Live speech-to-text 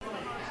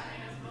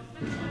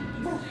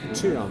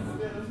Czyją?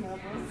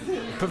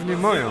 Pewnie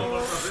moją.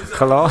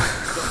 Halo?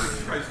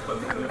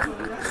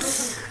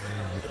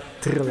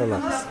 Tralala.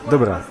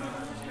 Dobra.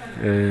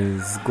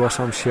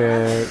 Zgłaszam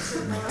się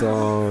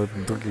do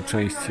drugiej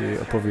części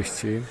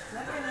opowieści.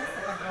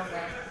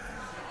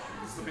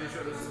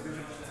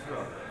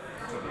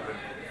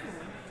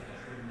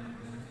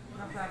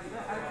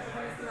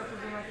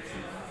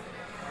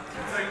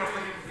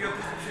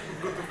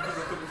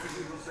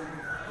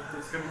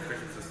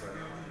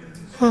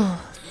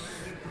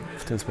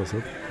 W ten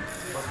sposób.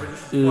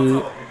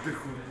 I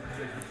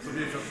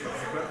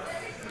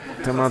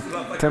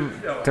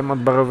temat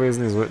barowy jest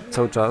niezły.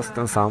 Cały czas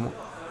ten sam.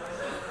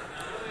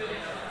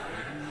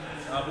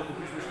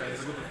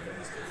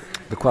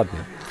 Dokładnie.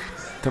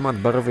 Temat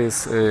barowy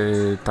jest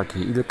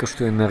taki, ile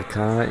kosztuje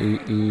nerka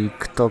i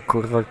kto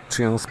kurwa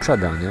czy ją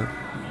sprzeda, nie?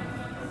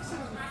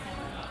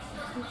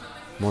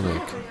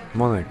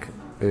 Monek,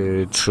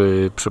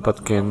 czy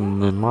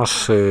przypadkiem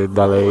masz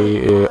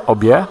dalej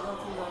obie?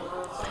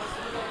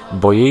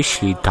 Bo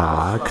jeśli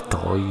tak,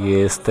 to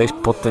jesteś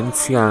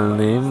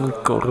potencjalnym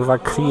kurwa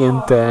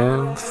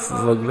klientem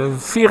w ogóle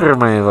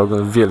firmy w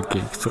ogóle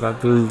wielkiej, która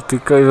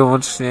tylko i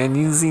wyłącznie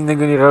nic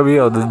innego nie robi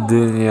od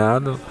dnia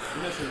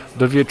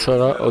do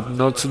wieczora, od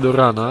nocy do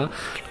rana,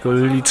 tylko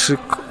liczy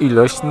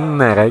ilość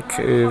nerek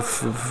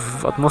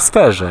w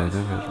atmosferze.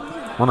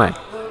 Monek,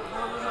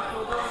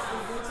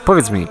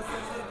 powiedz mi,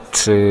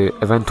 czy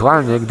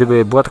ewentualnie,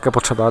 gdyby była taka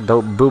potrzeba,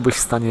 byłbyś w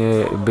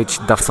stanie być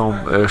dawcą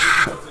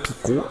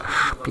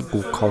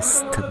szpiku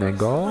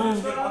kostnego?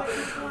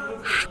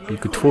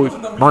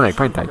 Monek,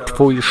 pamiętaj,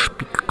 twój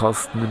szpik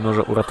kostny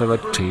może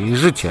uratować czyjeś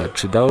życie.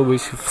 Czy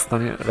dałbyś w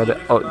stanie radę...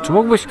 Czy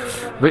mógłbyś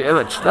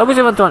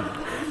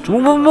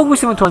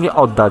ewentualnie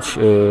oddać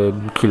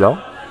kilo?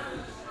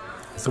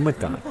 Zróbmy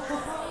tak.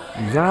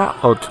 Ja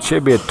od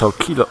ciebie to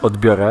kilo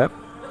odbiorę,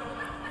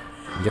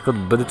 jako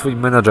będę twoim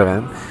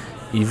menadżerem,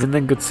 i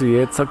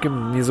wynegocjuję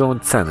całkiem niezłą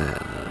cenę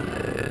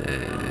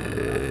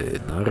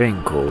na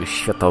rynku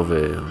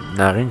światowym,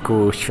 na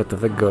rynku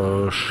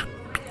światowego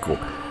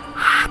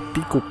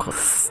szpiku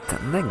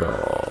kostnego.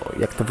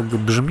 Jak to w ogóle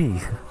brzmi?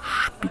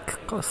 Szpik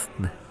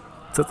kostny.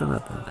 Co ty na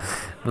to?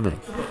 Monek.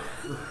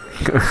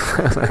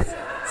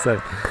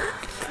 Sorry.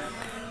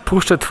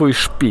 Puszczę twój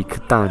szpik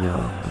tanio.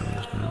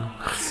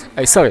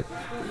 Ej, sorry.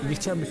 Nie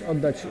chciałbyś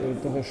oddać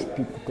tego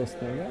szpiku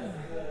kostnego?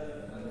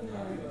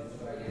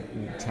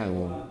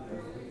 Czemu?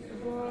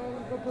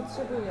 Bo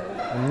potrzebuję.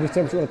 Nie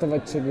chciałbyś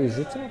uratować czegoś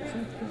życia?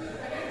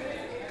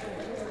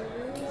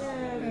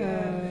 Nie.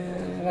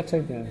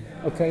 Raczej nie.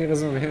 Okej,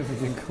 rozumiem.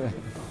 Dziękuję.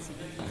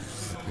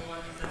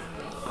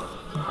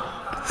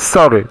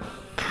 Sorry.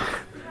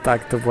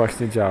 Tak to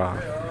właśnie działa.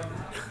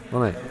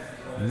 Monek,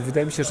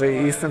 wydaje mi się, że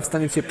jestem w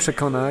stanie cię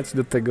przekonać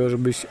do tego,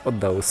 żebyś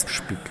oddał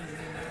szpik.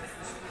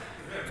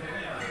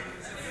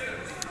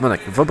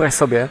 Monek, wyobraź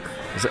sobie,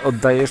 że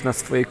oddajesz na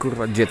swoje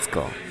kurwa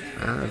dziecko.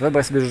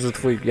 Wyobraź sobie, że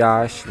twój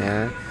Jaś,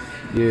 nie,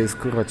 jest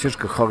kurwa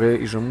ciężko chory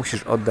i że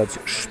musisz oddać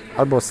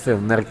albo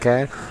swoją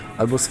nerkę,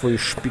 albo swój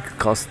szpik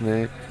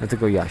kostny na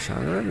tego Jasia.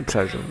 No,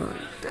 przeżył. No,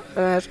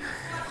 wiesz.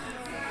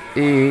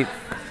 I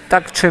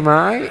tak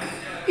trzymaj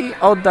i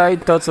oddaj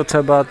to, co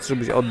trzeba,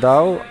 żebyś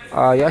oddał,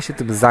 a ja się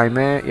tym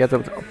zajmę, ja to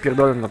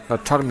opierdolę na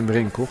czarnym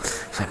rynku.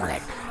 Słuchaj,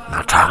 Monek,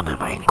 na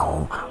czarnym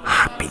rynku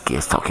szpik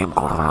jest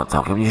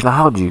całkiem nieźle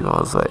chodzi,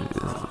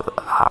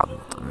 a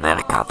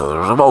nerka to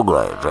już w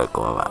ogóle, że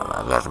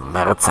kurwa, wiesz,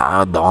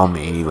 merca, dom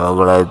i w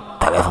ogóle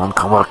telefon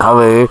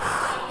komórkowy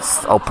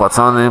z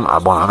opłaconym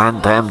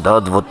abonamentem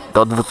do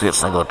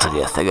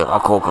 2030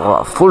 roku,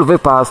 kurwa, full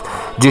wypas,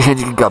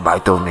 10 GB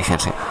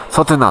miesięcznie.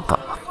 Co ty na to?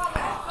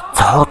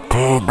 Co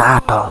ty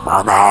na to,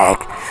 Monek?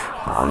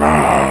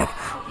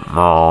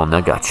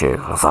 Monek, ja cię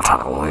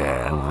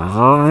zaczaruję.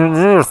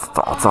 Wiesz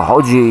o co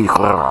chodzi,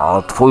 kurwa,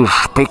 o twój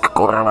szpik,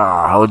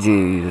 kurwa,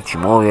 chodzi, ci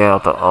mówię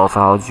o co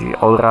chodzi,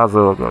 od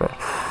razu, kurwa.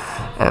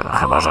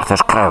 Chyba że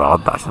chcesz krew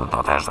oddać, no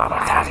to też dobra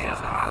krew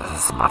jest,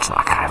 smaczna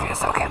krew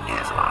jest całkiem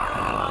niezła.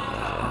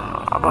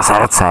 Albo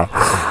serce.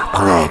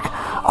 Monek,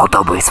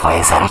 oddałbyś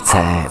swoje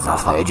serce za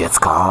swoje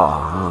dziecko.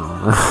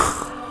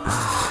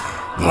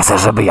 Nie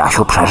chcesz, żeby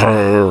Jasiu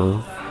przeżył.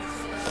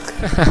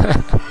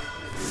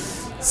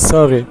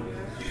 Sorry,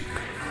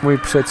 mój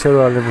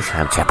przyjacielu, ale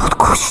musiałem cię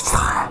podkusić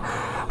trochę,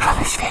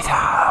 żebyś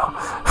wiedział.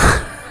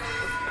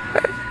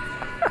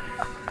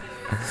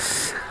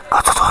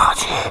 O co tu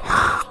chodzi?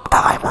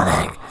 Dawaj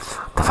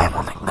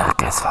Monek,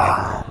 nerkę swoją,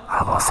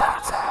 albo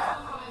serce,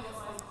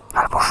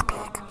 albo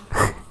szpik.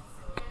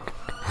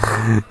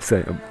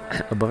 Słuchaj,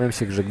 obawiam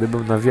się, że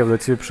gdybym nawijał do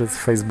ciebie przez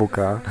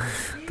Facebooka,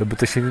 to by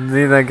to się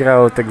nie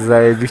nagrało tak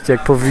zajebiście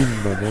jak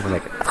powinno, nie?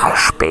 Monek,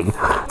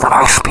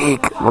 dawaj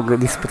szpik! W ogóle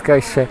nie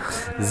spotkałeś się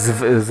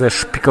ze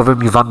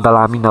szpikowymi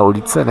wandalami na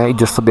ulicy, nie?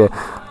 Idziesz sobie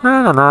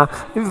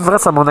i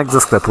wraca Monek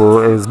ze sklepu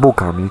z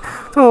bułkami.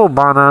 Tu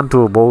banan,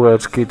 tu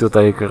bułeczki,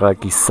 tutaj kurwa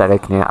jakiś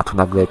serek, nie? A tu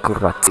nagle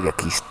kurwa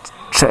jakiś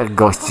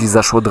gości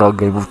zaszło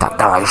drogę i mówi tak,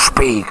 dawaj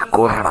szpik,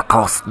 kurwa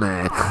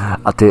kostny.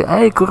 A ty,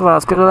 ej kurwa,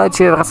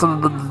 spierdolajcie,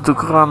 wracam do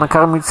kurwa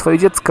nakarmić swoje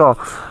dziecko.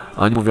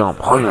 Oni mówią,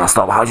 chuj na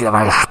stop, chodź,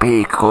 dawaj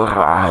szpik,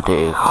 kurwa,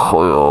 ty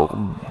chuju,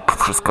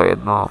 wszystko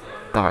jedno,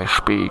 dawaj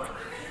szpik.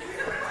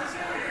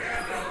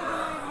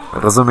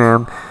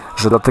 Rozumiem,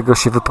 że dlatego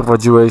się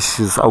wyprowadziłeś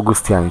z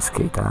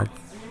Augustiańskiej, tak?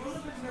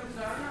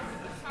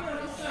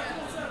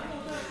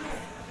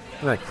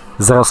 Tak.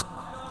 Zaraz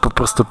po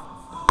prostu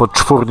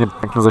poczwórnie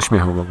pęknął ze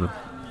śmiechu w ogóle.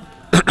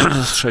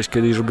 Słyszałeś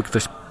kiedyś, żeby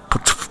ktoś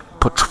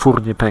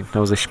poczwórnie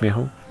pęknął ze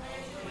śmiechu?